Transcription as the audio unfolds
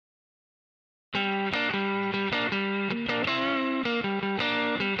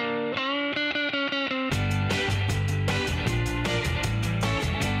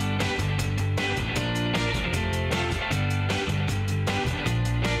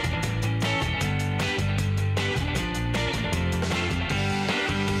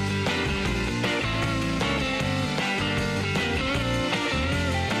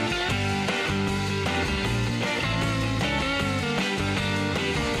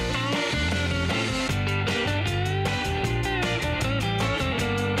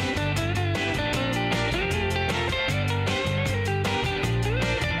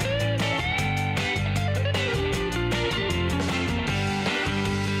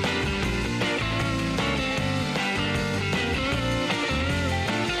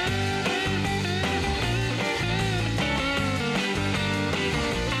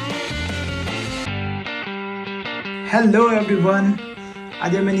Hello everyone,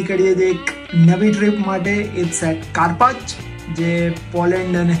 આજે અમે નીકળીએ છીએ એક નવી ટ્રીપ માટે. ઇટ્સ એટ કાર્પાચ, જે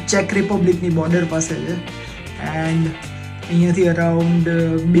પોલેન્ડ અને ચેક રિપબ્લિકની બોર્ડર પાસે છે. એન્ડ અહીંયાથી અરાઉન્ડ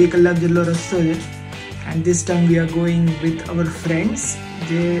 2 કલાક જેટલો રસ્તો છે. And this time we are going with our friends,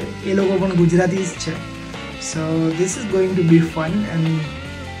 જે એ લોકો પણ ગુજરાતી જ છે. So this is going to B fun and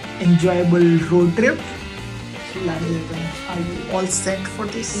enjoyable road trip. Are you all set for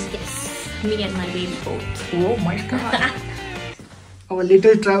this? Yes, me and my baby both. Oh my god. Our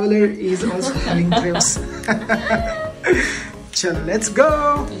little traveler is also having trips. Chalo, let's go.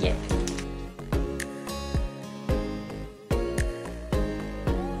 Yep.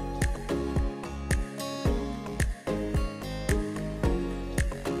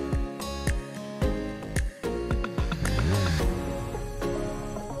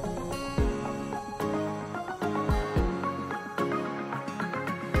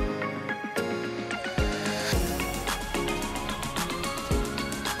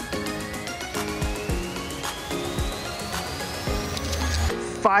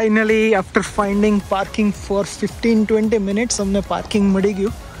 Finally, after finding parking for 15-20 minutes, हमने parking મળી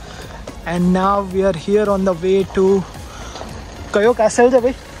ગયું. And now we are here on the way to કયો castle છે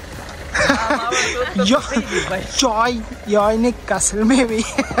ભાઈ? Chojnik Castle maybe.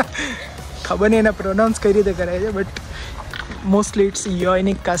 ખબર નહીં એના pronounce કઈ રીતે કરાય છે, but mostly it's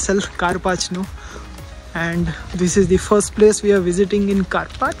Chojnik Castle, Karpacchનું. And this is the first place we are visiting in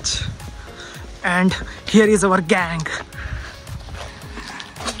Karpacz. And here is our gang.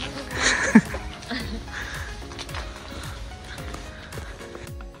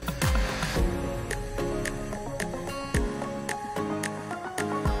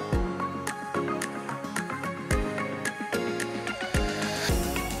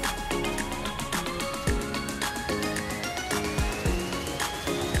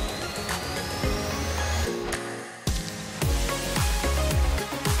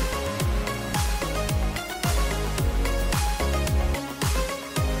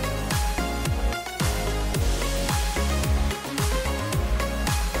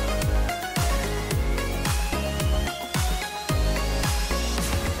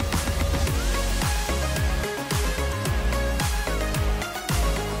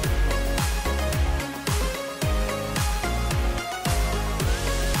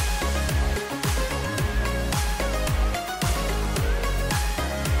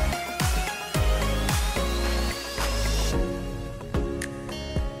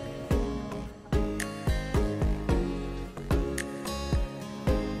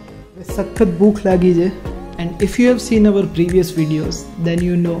 સખત ભૂખ લાગી છે. And if you have seen hour previous videos then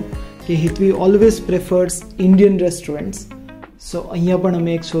you know કે હિતવી always પ્રેફર્સ Indian restaurants. સો અહીંયા પણ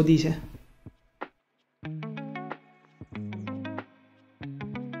અમે એક શોધી છે.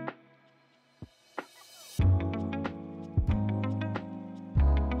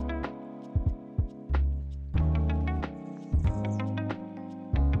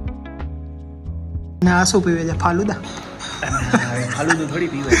 ને આ શું પીવે છે? ફાલુદા? ફાલુદો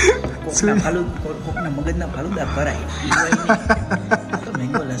થોડી પીવાય. કોકના મગજના ફાલુદા ભરાય. તો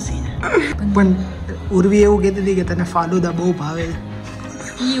મેંગો લસ્સી છે. પણ ઉર્વી એવું કહેતી હતી કે તને ફાલુદા બહુ ભાવે છે.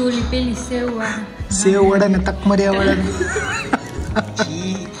 ઈ ઓલી પેલી સેવ વડા ને તકમરિયા વડા.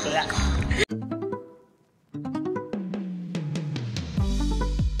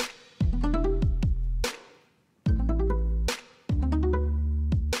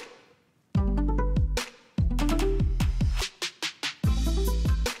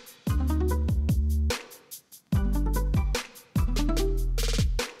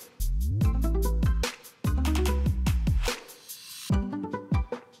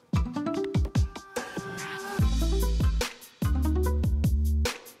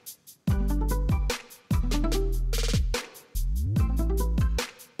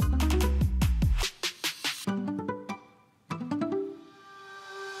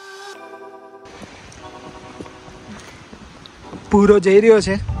 પૂરો જઈ રહ્યો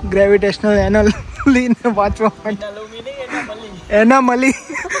છે ગ્રેવિટેશનલ એનોમલી ને વાંચવા માટે. એનામલી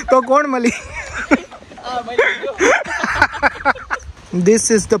તો કોણ મળી? This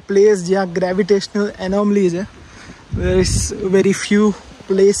is the place જ્યાં ગ્રેવિટેશનલ એનોમલી છે. There is very few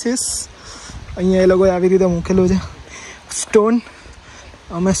places. અહીંયા એ લોકોએ આવી રીતે મૂકેલું છે સ્ટોન.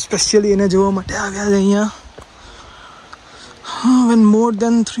 અમે સ્પેશિયલી એને જોવા માટે આવ્યા છે અહીંયા. When more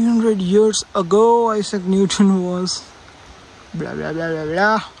than 300 years ago Isaac Newton was blah blah blah blah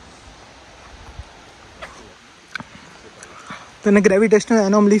blah. તને ગ્રેવિટેશનલ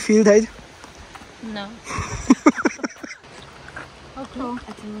એનોમલી ફીલ થાય છે? No.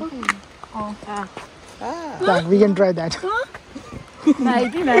 We can try that.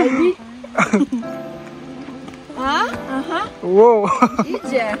 Maybe. Whoa.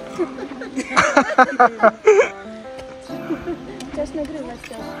 Idzie.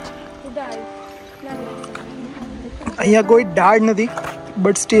 અહીંયા કોઈ ઢાળ નથી,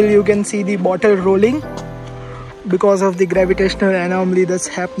 but still you can see the bottle rolling because of the gravitational anomaly that's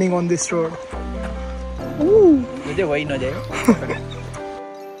happening on this road. વહી ન જાય.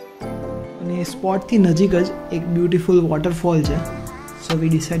 અને સ્પોટથી નજીક જ એક બ્યુટીફુલ વોટરફોલ છે, so we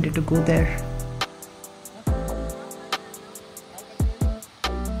decided to go there.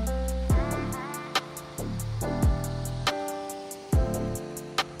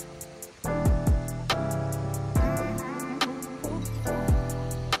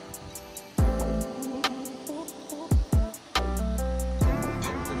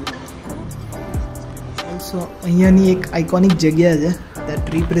 So અહીંયાની એક આઇકોનિક જગ્યા છે that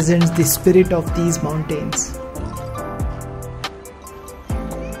represents the spirit of these mountains.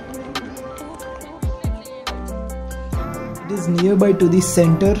 It is nearby to the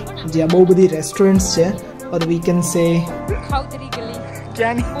center જ્યાં બહુ બધી રેસ્ટોરન્ટ્સ છે, or we can say ખાઉતરી ગલી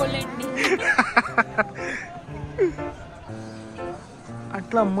ક્યાંની પોલેન્ડની.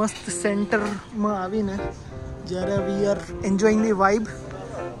 આટલા મસ્ત સેન્ટરમાં આવીને જ્યારે we are enjoying the vibe,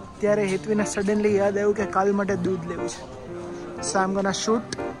 ત્યારે હેતવીને સડનલી યાદ આવ્યું કે કાલ માટે દૂધ લેવું છે. સો આઈ એમ ગોના શૂટ.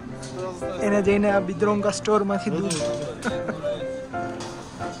 એને જઈને આ બિદ્રોંગા સ્ટોરમાંથી દૂધ.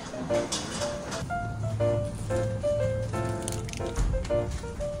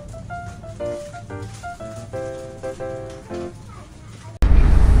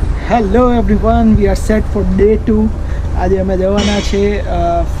 Hello everyone, we are set four day 2. આજે અમે જવાના છે.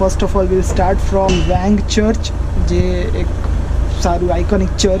 First of all will start from Wang church, જે એક સારું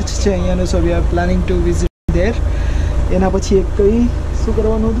આઇકોનિક ચર્ચ છે અહીંયાનું. સો we are planning to visit there. એના પછી એક કઈ શું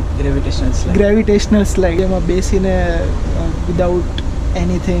કરવાનું હતું? Gravitational slide. એમાં બેસીને વિદાઉટ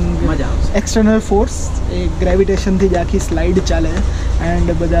એનીથિંગ એક્સટર્નલ ફોર્સ એ ગ્રેવિટેશનથી જ આખી સ્લાઇડ ચાલે એન્ડ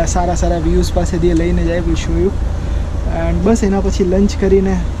બધા સારા સારા વ્યૂઝ પાસેથી લઈને જાય. Will show you. એન્ડ બસ એના પછી લંચ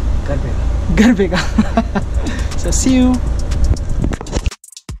કરીને ઘર ભેગા. સો C you.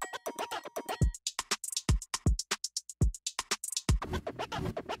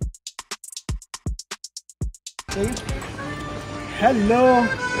 Hello,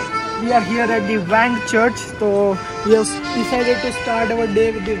 we are here at the Wang church. So we have decided to start our day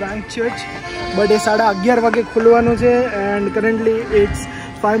with the Wang church, but એ 11:30 વાગે ખુલવાનું છે and currently it's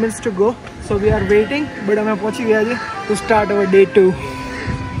 5 minutes to go, so we are waiting, but અમે પહોંચી ગયા છે to start our day 2.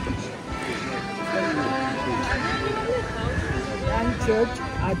 Wang church.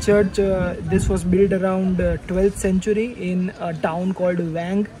 Our church, this was built around 12th century in a town called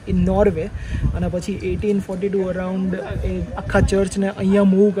Wang in Norway. અને પછી 1842 around એ આખા ચર્ચને અહીંયા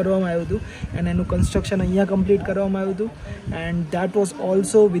move કરવામાં આવ્યું હતું અને એનું કન્સ્ટ્રક્શન અહીંયા કમ્પ્લીટ કરવામાં આવ્યું હતું. And that was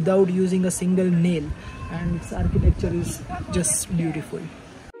also without using a single nail and it's architecture is just beautiful.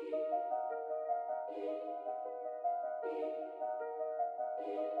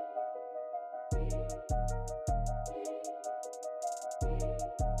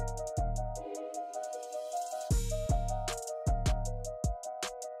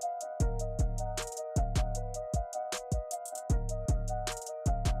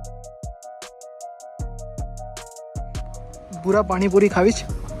 પૂરા પાણીપુરી ખાવી છે?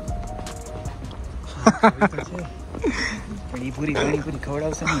 પાણીપુરી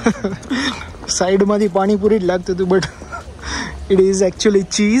ખવડાવશે ને. સાઈડમાંથી પાણીપુરી જ લાગતું હતું, but it is actually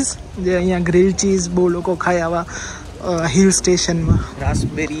cheese, જે અહીંયા ગ્રીલ ચીઝ બહુ લોકો ખાય આવા હિલ સ્ટેશનમાં.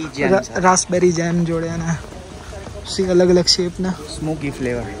 રાસબેરી જેમ જોડે અને અલગ અલગ શેપના સ્મોકી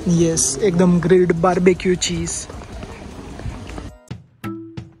ફ્લેવર. યસ, એકદમ ગ્રીલ્ડ બાર્બેક્યુ ચીઝ.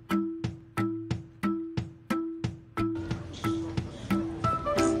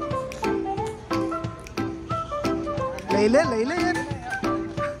 લઈ લે યાર.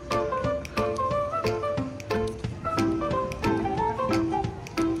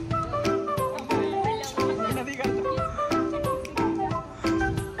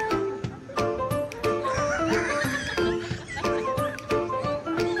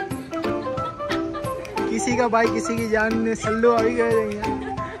 किसी का भाई किसी की जान ने सल्लू આવી ગए અહીંયા.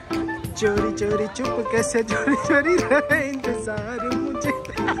 चोरी चोरी चुप कैसे चोरी चोरी रहे इंतजार मुझे.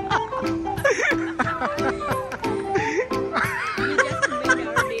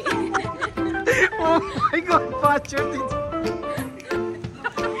 Oh my God, 5 छोटी.